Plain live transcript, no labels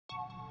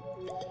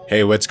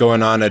Hey, what's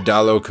going on,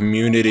 Adalo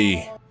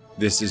community?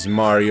 This is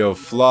Mario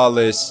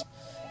Flawless,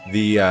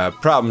 the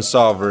problem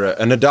solver,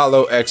 an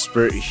Adalo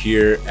expert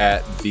here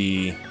at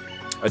the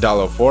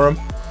Adalo forum.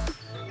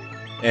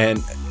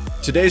 And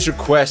today's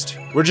request,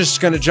 we're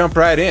just gonna jump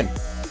right in.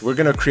 We're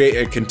gonna create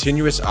a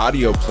continuous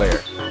audio player.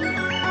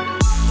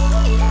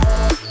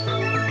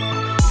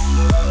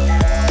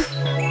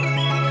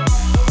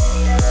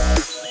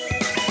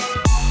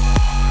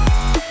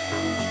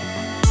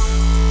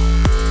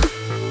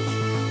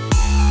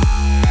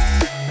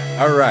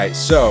 Alright,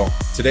 so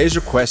today's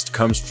request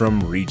comes from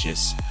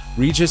Regis.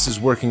 Regis is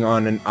working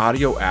on an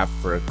audio app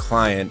for a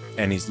client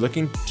and he's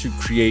looking to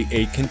create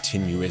a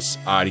continuous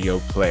audio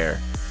player.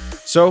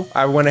 So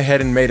I went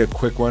ahead and made a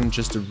quick one,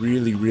 just a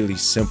really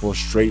simple,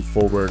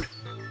 straightforward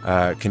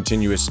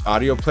continuous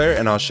audio player,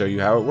 and I'll show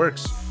you how it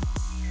works.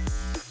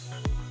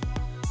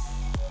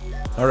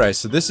 Alright,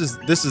 so this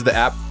is the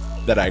app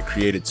that I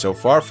created so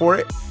far for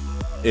it.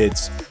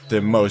 It's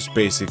the most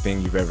basic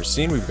thing you've ever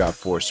seen. We've got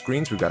 4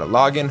 screens. We've got a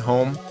login,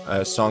 home,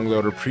 a song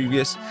loader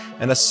previous,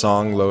 and a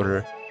song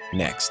loader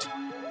next.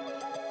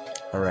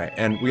 All right,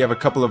 and we have a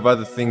couple of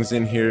other things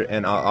in here,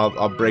 and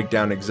I'll break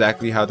down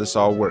exactly how this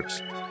all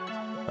works.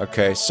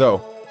 Okay,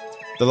 so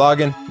the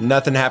login,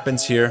 nothing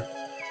happens here.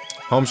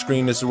 Home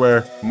screen is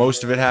where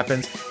most of it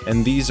happens,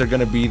 and these are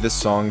going to be the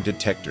song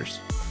detectors.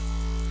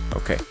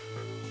 Okay,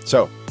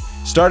 so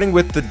starting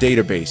with the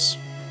database.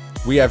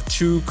 We have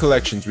 2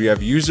 collections. We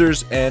have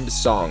users and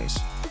songs.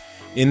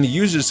 In the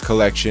users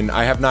collection,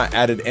 I have not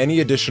added any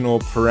additional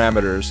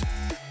parameters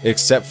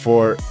except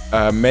for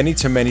a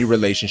many-to-many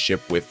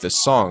relationship with the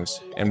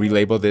songs, and we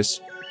label this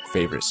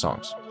favorite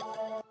songs.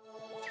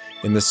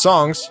 In the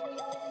songs,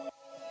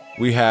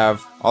 we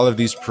have all of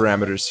these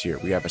parameters here.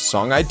 We have a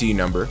song ID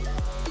number,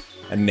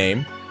 a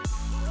name,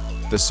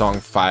 the song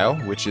file,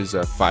 which is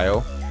a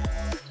file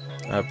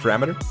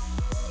parameter,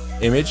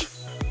 image,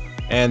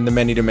 and the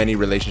many-to-many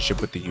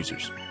relationship with the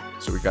users.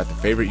 So we got the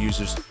favorite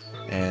users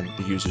and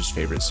the users'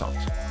 favorite songs.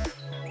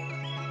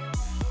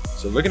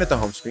 So looking at the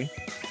home screen,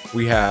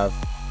 we have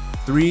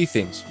 3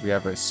 things. We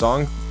have a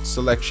song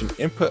selection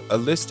input, a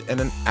list, and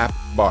an app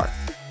bar.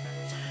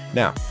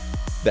 Now,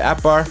 the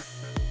app bar,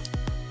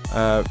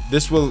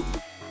 this will,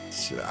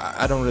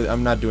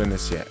 I'm not doing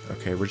this yet.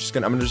 Okay, I'm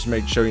gonna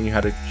just showing you how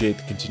to create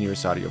the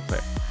continuous audio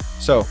player.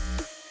 So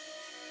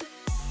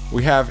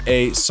we have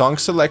a song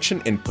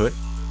selection input,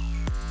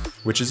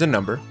 which is a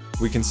number.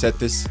 We can set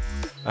this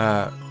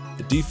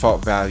the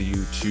default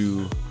value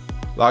to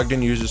logged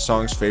in user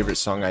songs favorite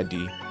song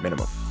ID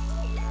minimum.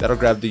 That'll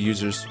grab the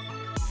user's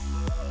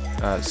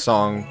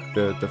song,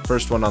 the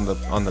first one on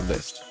the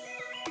list.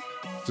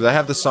 So I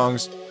have the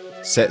songs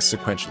set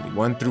sequentially,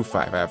 1 through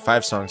 5. I have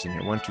 5 songs in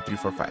here, 1, 2, 3,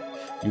 4, 5.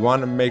 You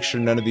want to make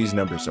sure none of these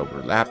numbers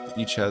overlap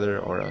each other,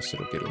 or else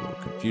it'll get a little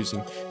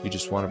confusing. You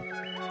just want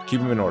to keep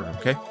them in order,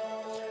 okay?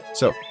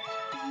 So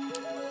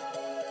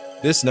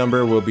this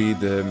number will be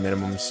the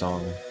minimum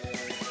song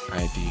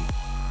ID.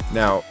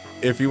 Now,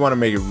 if you want to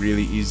make it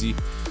really easy,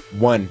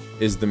 1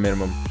 is the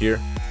minimum here.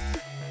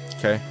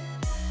 Okay,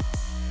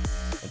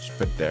 I just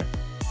put it there.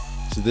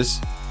 So this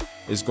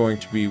is going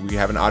to be, we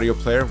have an audio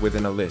player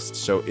within a list.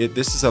 So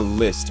this is a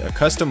list, a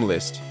custom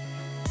list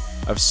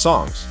of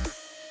songs,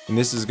 and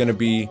this is going to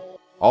be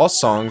all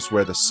songs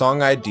where the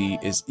song ID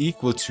is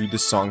equal to the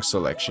song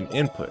selection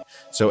input.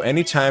 So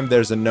anytime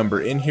there's a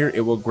number in here,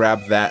 it will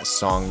grab that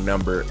song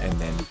number and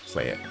then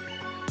play it.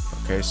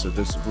 Okay, so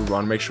we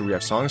want to make sure we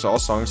have songs, all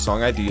songs,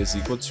 song ID is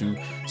equal to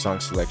song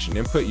selection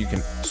input. You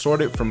can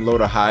sort it from low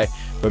to high,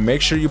 but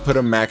make sure you put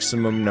a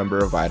maximum number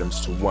of items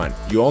to 1.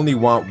 You only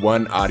want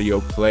 1 audio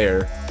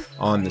player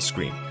on the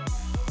screen.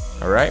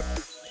 All right,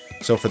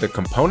 so for the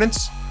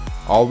components,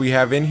 all we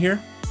have in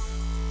here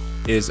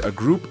is a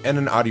group and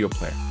an audio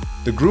player.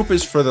 The group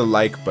is for the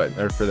like button,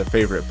 or for the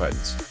favorite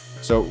buttons.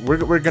 So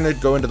we're gonna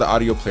go into the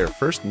audio player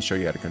first and show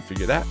you how to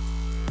configure that.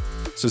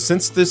 So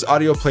since this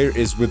audio player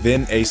is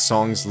within a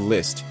song's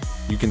list,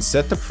 you can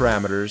set the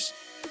parameters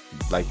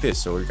like this.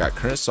 So we've got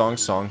current song,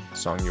 song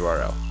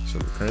URL. So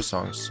the current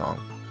song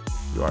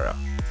URL.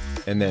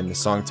 And then the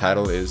song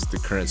title is the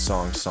current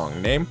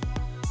song name.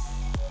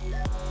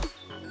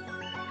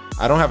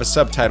 I don't have a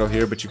subtitle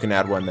here, but you can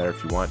add one there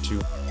if you want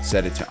to.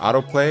 Set it to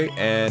autoplay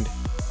and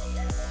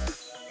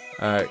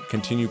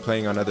continue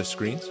playing on other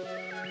screens,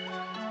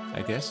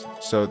 I guess.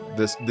 So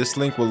this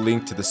link will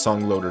link to the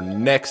song loader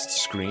next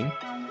screen,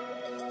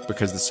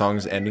 because the song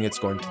is ending, it's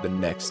going to the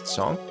next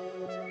song.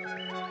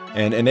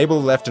 And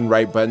enable left and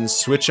right buttons,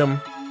 switch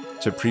them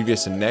to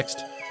previous and next,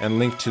 and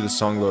link to the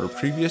song loader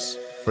previous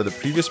for the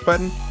previous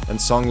button, and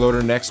song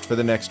loader next for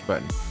the next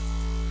button.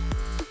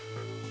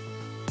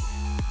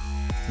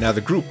 Now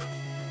the group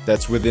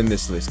that's within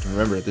this list,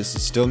 remember this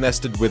is still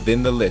nested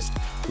within the list.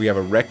 We have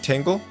a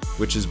rectangle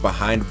which is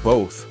behind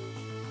both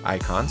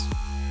icons,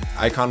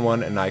 icon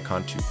 1 and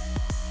icon 2.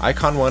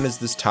 Icon 1 is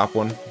this top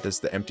one, that's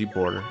the empty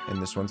border, and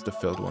this one's the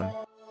filled one.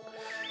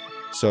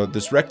 So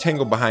this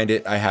rectangle behind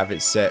it, I have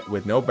it set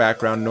with no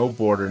background, no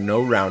border,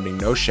 no rounding,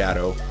 no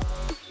shadow,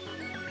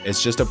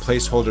 It's just a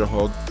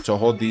placeholder to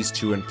hold these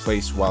two in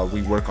place while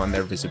we work on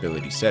their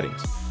visibility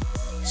settings.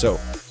 So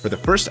for the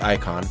first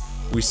icon,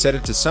 we set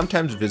it to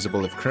sometimes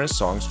visible if current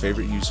song's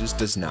favorite users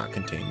does not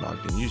contain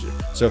logged in user.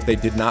 So if they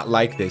did not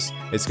like this,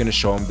 it's going to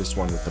show them this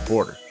one with the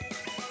border.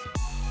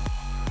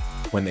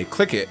 When they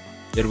click it,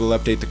 it will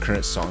update the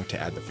current song to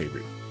add the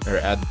favorite, or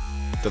add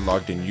the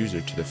logged in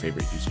user to the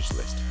favorite users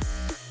list.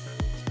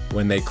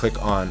 When they click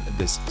on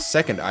this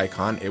second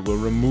icon, it will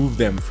remove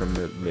them from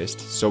the list.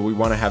 So we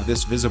want to have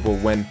this visible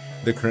when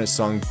the current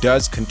song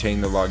does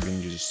contain the logged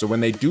in users. So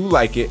when they do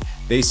like it,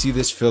 they see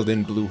this filled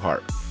in blue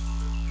heart.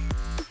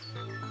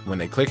 When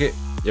they click it,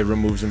 it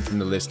removes them from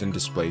the list and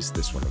displays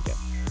this one again.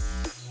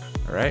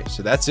 All right,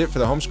 so that's it for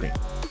the home screen.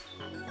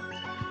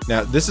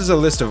 Now, this is a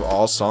list of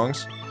all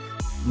songs.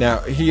 Now,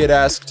 he had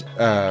asked,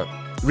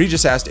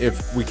 Regis asked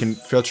if we can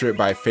filter it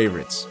by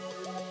favorites.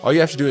 All you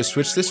have to do is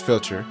switch this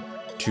filter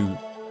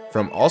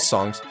from all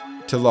songs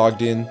to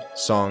logged in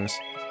songs.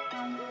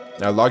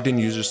 Now, logged in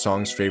user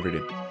songs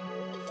favorited.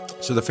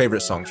 So the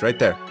favorite songs right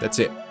there. That's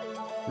it.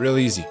 Real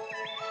easy.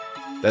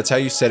 That's how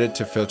you set it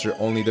to filter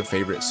only the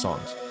favorite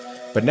songs.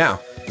 But now,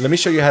 let me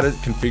show you how to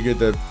configure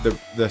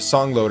the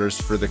song loaders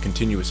for the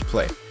continuous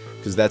play,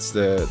 because that's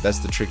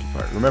the tricky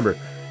part. Remember,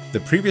 the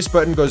previous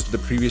button goes to the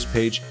previous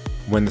page.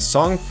 When the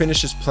song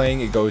finishes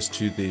playing, it goes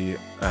to the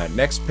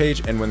next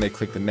page, and when they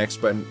click the next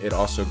button, it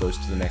also goes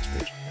to the next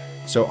page.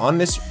 So on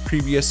this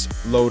previous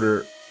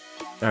loader,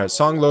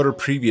 song loader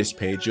previous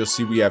page, you'll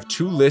see we have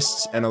two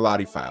lists and a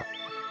lottie file.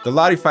 The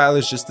lottie file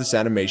is just this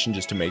animation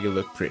just to make it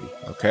look pretty,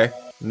 okay?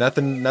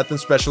 Nothing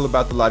special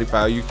about the lottie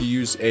file. You could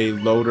use a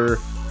loader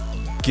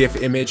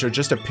GIF image or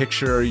just a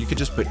picture, or you could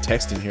just put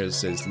text in here that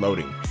says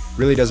loading.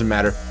 Really doesn't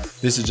matter.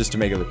 This is just to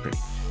make it look pretty.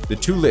 The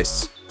two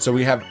lists. So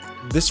we have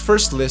this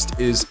first list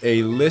is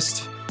a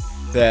list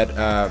that,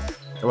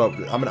 well,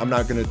 I'm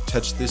not going to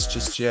touch this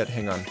just yet.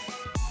 Hang on.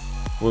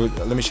 Well,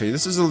 let me show you.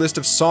 This is a list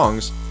of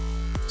songs.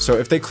 So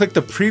if they click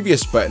the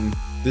previous button,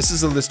 this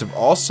is a list of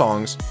all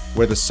songs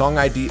where the song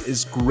ID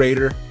is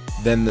greater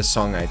than the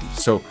song ID.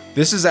 So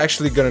this is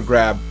actually going to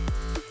grab,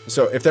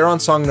 so if they're on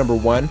song number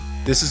 1,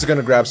 this is going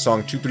to grab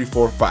song 2, 3,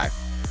 4,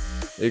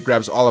 5. It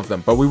grabs all of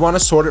them, but we want to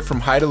sort it from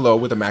high to low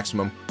with a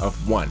maximum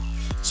of 1.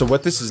 So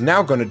what this is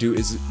now going to do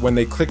is when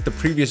they click the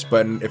previous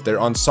button, if they're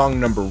on song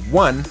number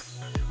 1,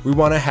 we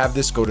want to have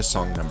this go to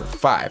song number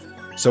 5.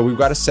 So we've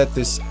got to set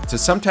this to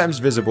sometimes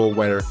visible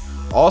where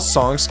all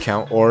songs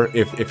count, or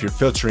if you're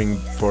filtering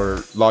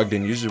for logged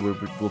in user,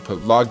 we'll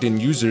put logged in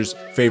users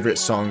favorite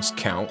songs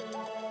count,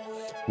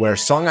 where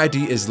song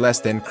ID is less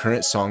than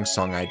current song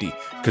ID.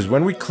 Because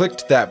when we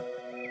clicked that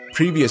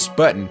previous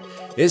button,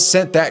 it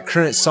sent that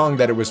current song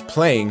that it was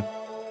playing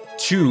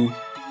to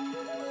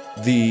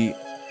the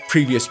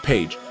previous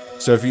page.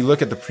 So if you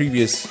look at the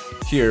previous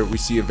here, we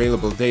see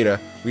available data,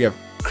 we have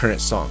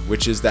current song,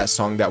 which is that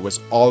song that was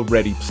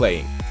already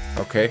playing.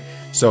 Okay,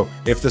 so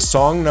if the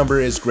song number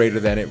is greater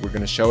than it, we're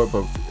going to show it,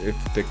 but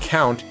if the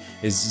count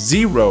is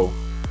 0,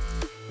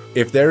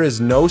 if there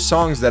is no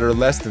songs that are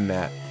less than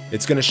that,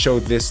 it's going to show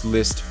this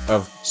list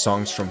of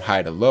songs from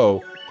high to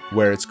low,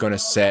 where it's going to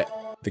set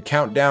the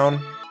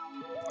countdown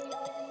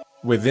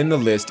within the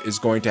list is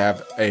going to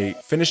have a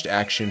finished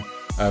action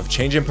of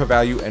change input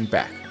value and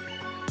back.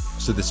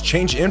 So this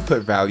change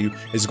input value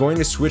is going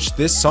to switch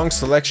this song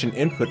selection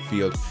input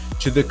field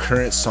to the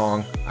current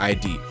song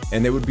ID,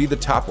 and it would be the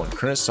top one,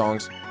 current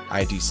songs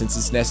ID, since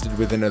it's nested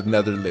within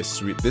another list.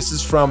 So this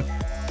is from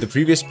the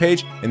previous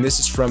page, and this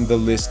is from the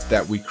list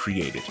that we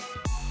created.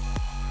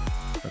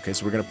 Okay,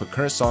 so we're going to put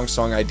current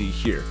song ID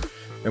here,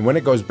 and when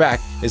it goes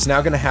back, it's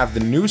now going to have the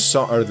new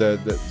song, or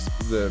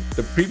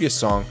the previous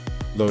song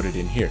loaded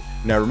in here.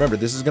 Now remember,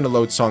 this is going to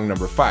load song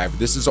number 5.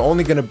 This is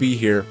only going to be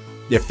here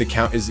if the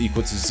count is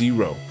equal to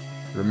 0.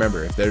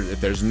 Remember, if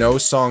there's no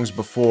songs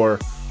before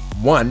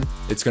 1,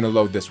 it's going to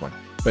load this one.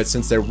 But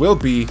since there will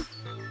be,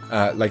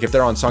 like if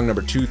they're on song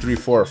number 2, 3,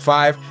 4, or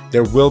 5,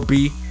 there will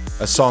be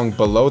a song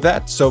below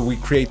that. So we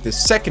create the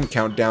second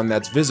countdown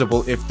that's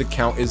visible if the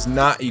count is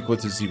not equal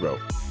to 0.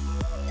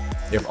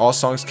 If all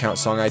songs count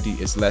song ID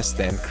is less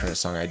than current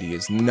song ID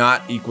is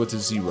not equal to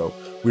 0,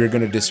 we're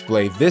going to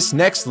display this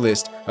next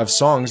list of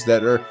songs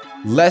that are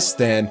less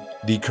than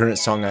the current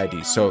song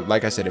ID. So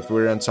like I said, if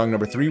we're on song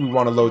number 3, we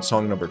want to load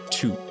song number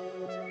 2.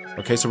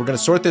 Okay, so we're going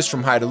to sort this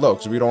from high to low,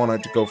 because we don't want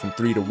it to go from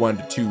 3 to 1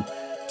 to 2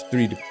 to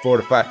 3 to 4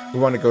 to 5.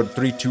 We want to go to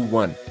 3, 2,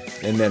 1,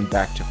 and then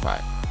back to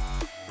 5.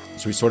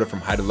 So we sort it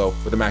from high to low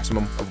with a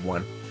maximum of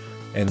 1.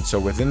 And so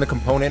within the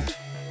component,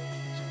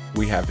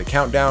 we have the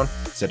countdown,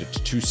 set it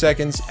to 2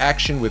 seconds,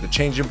 action with a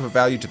change input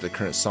value to the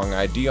current song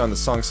ID on the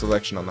song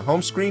selection on the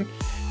home screen,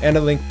 and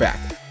a link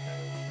back.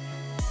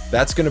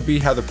 That's going to be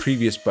how the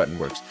previous button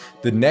works.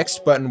 The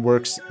next button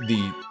works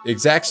the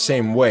exact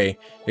same way,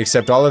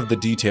 except all of the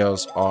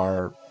details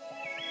are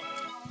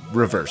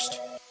reversed.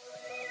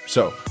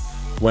 So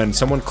when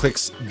someone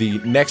clicks the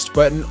next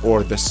button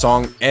or the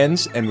song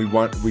ends, and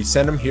we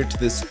send them here to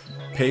this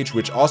page,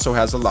 which also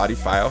has a lottie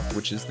file,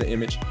 which is the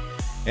image,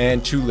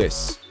 and 2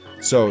 lists.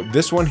 So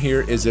this one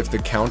here is if the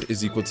count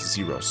is equal to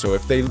 0. So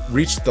if they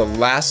reach the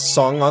last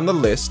song on the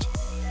list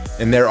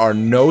and there are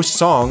no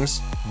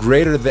songs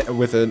greater than,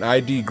 with an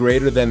ID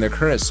greater than the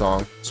current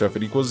song, so if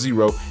it equals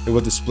 0, it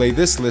will display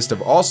this list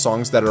of all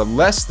songs that are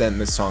less than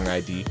the song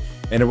ID,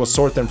 and it will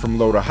sort them from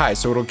low to high.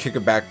 So it'll kick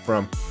it back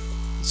from,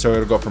 so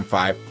it'll go from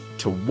 5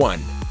 to 1.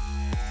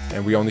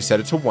 And we only set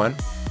it to 1.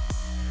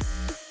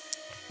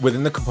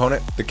 Within the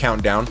component, the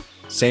countdown,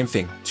 same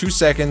thing. 2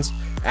 seconds,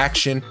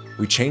 action.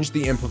 We change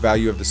the input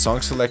value of the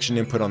song selection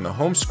input on the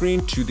home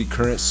screen to the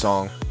current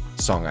song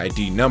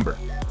ID number,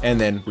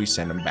 and then we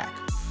send them back.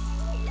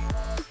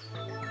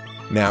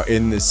 Now,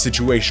 in the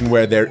situation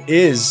where there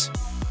is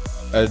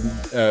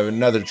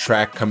another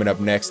track coming up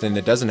next and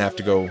it doesn't have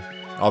to go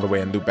all the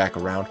way and loop back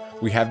around,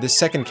 we have this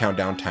second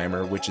countdown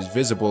timer, which is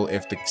visible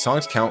if the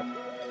songs count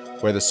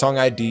where the song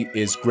ID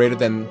is greater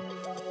than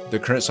the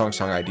current song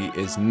ID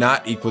is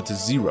not equal to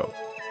 0.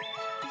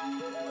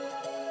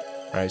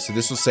 Alright, so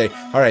this will say,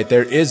 alright,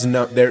 there is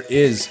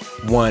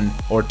 1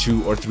 or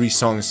 2 or 3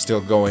 songs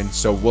still going,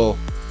 so we'll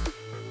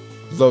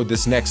load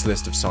this next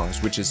list of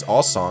songs, which is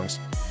all songs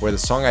where the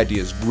song ID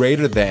is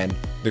greater than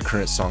the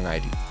current song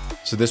ID.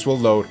 So this will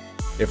load,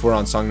 if we're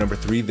on song number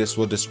 3, this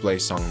will display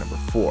song number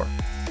 4.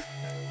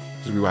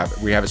 So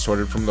we have it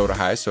sorted from low to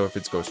high, so if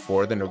it goes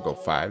 4, then it'll go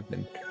 5,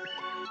 then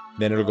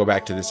it'll go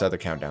back to this other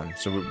countdown.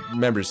 So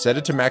remember, set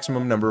it to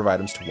maximum number of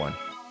items to 1.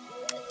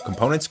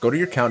 Components, go to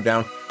your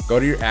countdown, go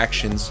to your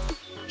actions,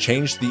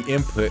 change the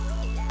input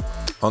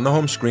on the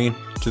home screen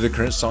to the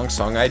current song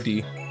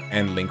ID,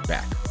 and link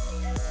back.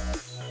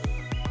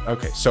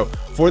 Okay, so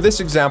for this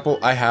example,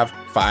 I have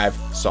 5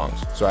 songs.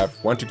 So I have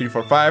 1, 2, 3,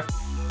 4, 5.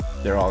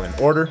 They're all in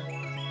order.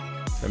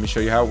 Let me show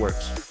you how it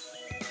works.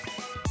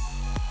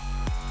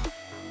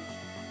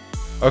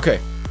 Okay,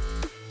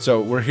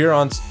 so we're here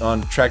on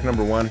track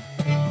number 1.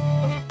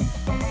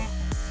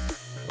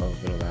 Oh, a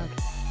little loud.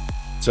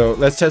 So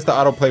let's test the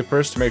autoplay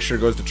first to make sure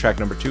it goes to track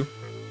number 2.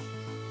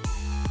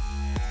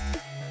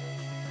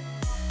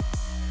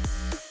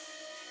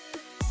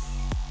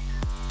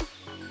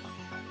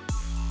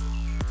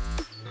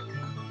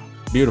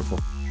 Beautiful.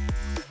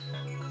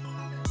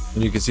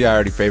 And you can see I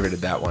already favorited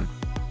that one.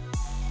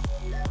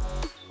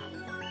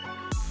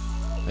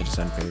 I just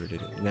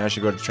unfavorited it. Now I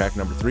should go to track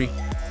number 3.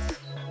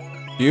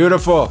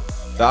 Beautiful.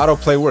 The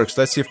autoplay works.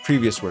 Let's see if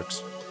previous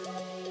works.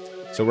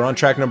 So we're on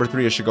track number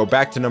 3. It should go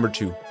back to number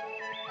 2.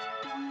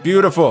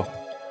 Beautiful.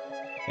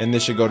 And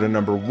this should go to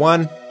number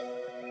 1.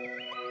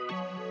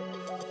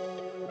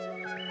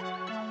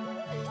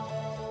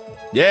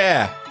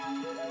 Yeah.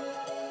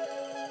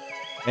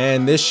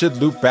 And this should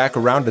loop back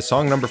around to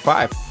song number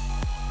 5.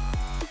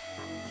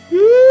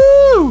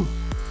 Woo!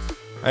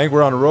 I think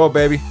we're on a roll,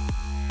 baby.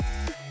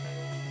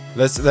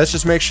 Let's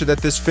just make sure that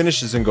this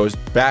finishes and goes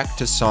back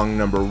to song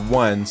number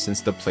 1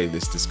 since the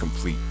playlist is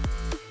complete.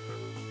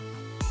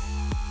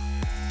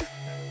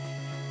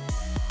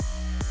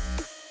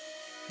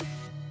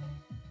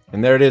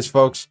 And there it is,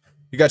 folks.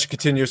 You got your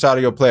continuous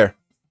audio player.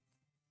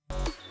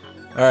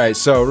 Alright,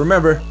 so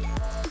remember,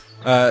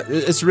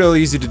 it's real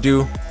easy to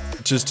do.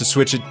 Just to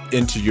switch it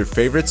into your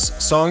favorites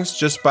songs,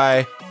 just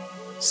by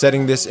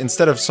setting this,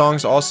 instead of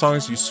songs, all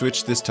songs, you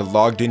switch this to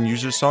logged in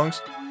user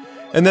songs.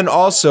 And then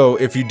also,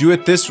 if you do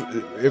it this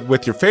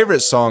with your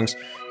favorite songs,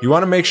 you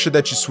want to make sure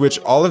that you switch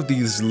all of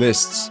these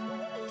lists.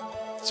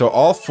 So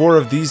all 4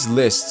 of these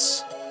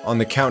lists on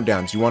the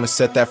countdowns, you want to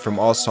set that from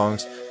all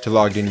songs to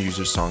logged in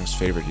user songs,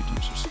 favorited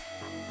users.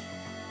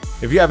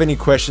 If you have any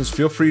questions,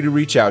 feel free to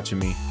reach out to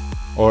me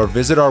or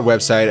visit our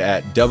website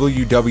at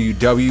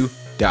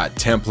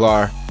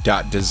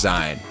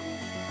www.templar.design.